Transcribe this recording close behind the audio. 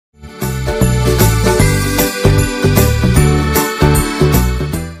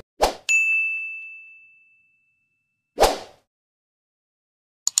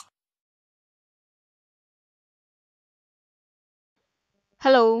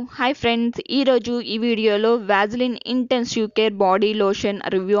Hello hi friends, ఈరోజు ఈ వీడియోలో వాజిలిన్ intensive care body lotion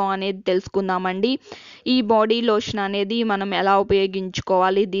review అనేది తెలుసుకుందామండి. ఈ బాడీ లోషన్ అనేది మనం ఎలా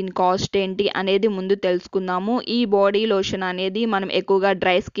ఉపయోగించుకోవాలి, దీని కాస్ట్ ఏంటి అనేది ముందు తెలుసుకుందాము. ఈ బాడీ లోషన్ అనేది మనం ఎక్కువగా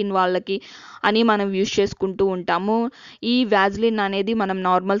డ్రై స్కిన్ వాళ్ళకి అని మనం యూజ్ చేసుకుంటూ ఉంటాము. ఈ వాజిలిన్ అనేది మనం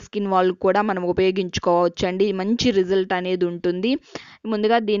నార్మల్ స్కిన్ వాళ్ళు కూడా మనం ఉపయోగించుకోవచ్చండి. మంచి రిజల్ట్ అనేది ఉంటుంది.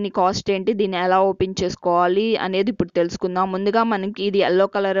 ముందుగా దీని కాస్ట్ ఏంటి, దీన్ని ఎలా ఓపెన్ చేసుకోవాలి అనేది ఇప్పుడు తెలుసుకుందాం. ముందుగా మనకి ఇది ఎల్లో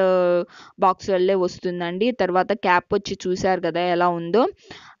కలర్ బాక్స్ వల్లే వస్తుందండి. తర్వాత క్యాప్ వచ్చి చూసారు కదా ఎలా ఉందో,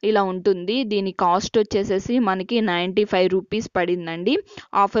 ఇలా ఉంటుంది. దీని కాస్ట్ వచ్చేసేసి మనకి 95 రూపీస్ పడిందండి.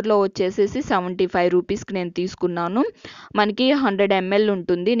 ఆఫర్లో వచ్చేసేసి 75 రూపీస్కి నేను తీసుకున్నాను. మనకి 100 ml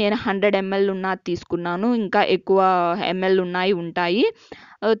ఉంటుంది. నేను 100 ml ఉన్నది తీసుకున్నాను, ఇంకా ఎక్కువ ml ఉంటాయి.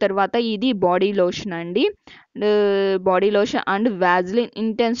 తర్వాత ఇది బాడీ లోషన్ అండి. Body lotion and వాజిలిన్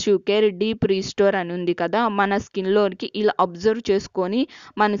intensive care deep restore అని ఉంది కదా, మన స్కిన్లోకి ఇలా అబ్జర్వ్ చేసుకొని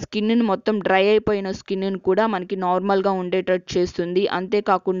మన స్కిన్ని మొత్తం డ్రై అయిపోయిన స్కిన్ని కూడా మనకి నార్మల్గా ఉండేటట్టు చేస్తుంది.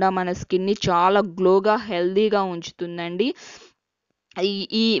 అంతేకాకుండా మన స్కిన్ని చాలా గ్లోగా హెల్దీగా ఉంచుతుందండి.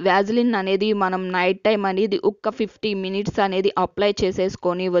 ఈ వాజిలిన్ అనేది మనం నైట్ టైం అనేది ఒక 50 మినిట్స్ అనేది అప్లై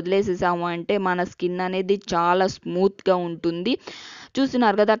చేసేసుకొని వదిలేసేసాము అంటే మన స్కిన్ అనేది చాలా స్మూత్గా ఉంటుంది.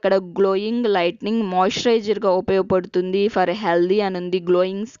 చూస్తున్నారు కదా, అక్కడ గ్లోయింగ్ లైట్నింగ్ మాయిశ్చరైజర్గా ఉపయోగపడుతుంది. ఫర్ హెల్దీ అని ఉంది,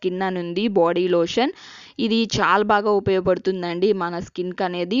 గ్లోయింగ్ స్కిన్ అని ఉంది బాడీ లోషన్. ఇది చాలా బాగా ఉపయోగపడుతుందండి మన స్కిన్కి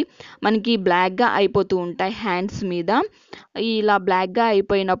అనేది. మనకి బ్లాక్గా అయిపోతూ ఉంటాయి హ్యాండ్స్ మీద. ఇలా బ్లాక్గా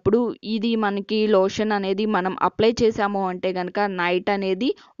అయిపోయినప్పుడు ఇది మనకి లోషన్ అనేది మనం అప్లై చేసాము అంటే కనుక నైట్ అనేది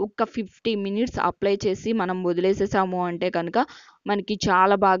ఒక 50 మినిట్స్ అప్లై చేసి మనం వదిలేసేసాము అంటే కనుక మనకి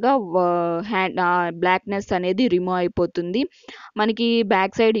చాలా బాగా బ్లాక్నెస్ అనేది రిమూవ్ అయిపోతుంది. మనకి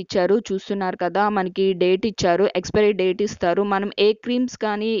బ్యాక్ సైడ్ ఇచ్చారు, చూస్తున్నారు కదా, మనకి డేట్ ఇచ్చారు, ఎక్స్పైరీ డేట్ ఇస్తారు. మనం ఏ క్రీమ్స్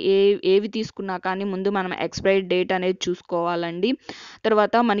కానీ ఏవి తీసుకున్నా కానీ ముందు మనం ఎక్స్పైరీ డేట్ అనేది చూసుకోవాలండి.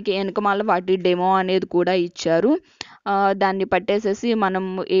 తర్వాత మనకి వెనకమాల వాటి డెమో అనేది కూడా ఇచ్చారు. దాన్ని పట్టేసేసి మనం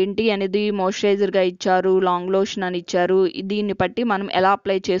ఏంటి అనేది మాయిశ్చరైజర్గా ఇచ్చారు, లాంగ్ లోషన్ అని ఇచ్చారు. దీన్ని బట్టి మనం ఎలా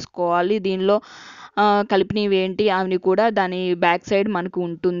అప్లై చేసుకోవాలి, దీనిలో కలిపినవి ఏంటి అవి కూడా దాని బ్యాక్ సైడ్ మనకు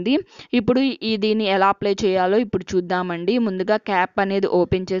ఉంటుంది. ఇప్పుడు దీన్ని ఎలా అప్లై చేయాలో ఇప్పుడు చూద్దామండి. ముందుగా క్యాప్ అనేది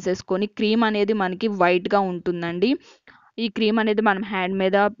ఓపెన్ చేసేసుకొని క్రీమ్ అనేది మనకి వైట్గా ఉంటుందండి. ఈ క్రీమ్ అనేది మనం హ్యాండ్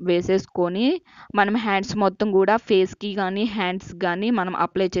మీద వేసేసుకొని మనం హ్యాండ్స్ మొత్తం కూడా ఫేస్కి కానీ హ్యాండ్స్ కానీ మనం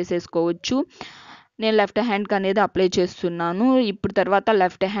అప్లై చేసేసుకోవచ్చు. నేను లెఫ్ట్ హ్యాండ్కి అనేది అప్లై చేస్తున్నాను. ఇప్పుడు తర్వాత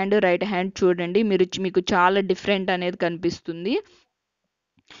లెఫ్ట్ హ్యాండ్ రైట్ హ్యాండ్ చూడండి, మీకు చాలా డిఫరెంట్ అనేది కనిపిస్తుంది.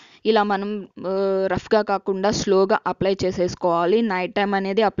 ఇలా మనం రఫ్గా కాకుండా స్లోగా అప్లై చేసేసుకోవాలి. నైట్ టైం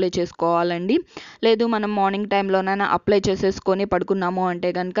అనేది అప్లై చేసుకోవాలండి. లేదు మనం మార్నింగ్ టైంలోనైనా అప్లై చేసేసుకొని పడుకున్నాము అంటే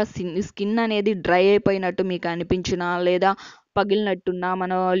కనుక స్కిన్ అనేది డ్రై అయిపోయినట్టు మీకు అనిపించినా, లేదా పగిలినట్టున్నా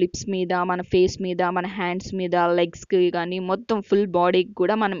మన లిప్స్ మీద, మన ఫేస్ మీద, మన హ్యాండ్స్ మీద, లెగ్స్కి కానీ మొత్తం ఫుల్ బాడీకి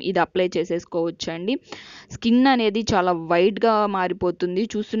కూడా మనం ఇది అప్లై చేసేసుకోవచ్చు అండి. స్కిన్ అనేది చాలా వైట్గా మారిపోతుంది.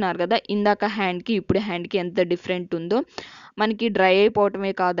 చూస్తున్నారు కదా, ఇందాక హ్యాండ్కి ఇప్పుడు హ్యాండ్కి ఎంత డిఫరెంట్ ఉందో. మనకి డ్రై అయిపోవటమే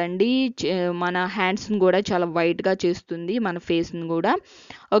కాదండి, మన హ్యాండ్స్ని కూడా చాలా వైట్గా చేస్తుంది, మన ఫేస్ని కూడా.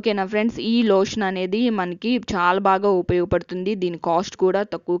 ఓకేనా ఫ్రెండ్స్, ఈ లోషన్ అనేది మనకి చాలా బాగా ఉపయోగపడుతుంది. దీని కాస్ట్ కూడా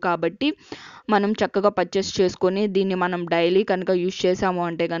తక్కువ కాబట్టి మనం చక్కగా పర్చేస్ చేసుకొని దీన్ని మనం డైలీ కనుక యూజ్ చేసాము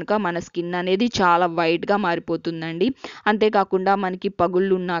అంటే కనుక మన స్కిన్ అనేది చాలా వైట్గా మారిపోతుందండి. అంతేకాకుండా మనకి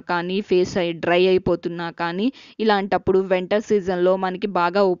పగుళ్ళు ఉన్నా కానీ, ఫేస్ డ్రై అయిపోతున్నా కానీ, ఇలాంటప్పుడు వింటర్ సీజన్లో మనకి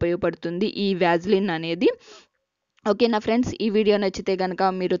బాగా ఉపయోగపడుతుంది ఈ వాజిలిన్ అనేది. ఓకేనా ఫ్రెండ్స్, ఈ వీడియో నచ్చితే కనుక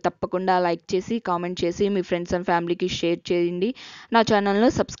మీరు తప్పకుండా లైక్ చేసి, కామెంట్ చేసి మీ ఫ్రెండ్స్ అండ్ ఫ్యామిలీకి షేర్ చేయండి. నా ఛానల్ను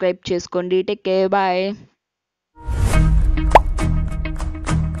సబ్స్క్రైబ్ చేసుకోండి. Take care, bye.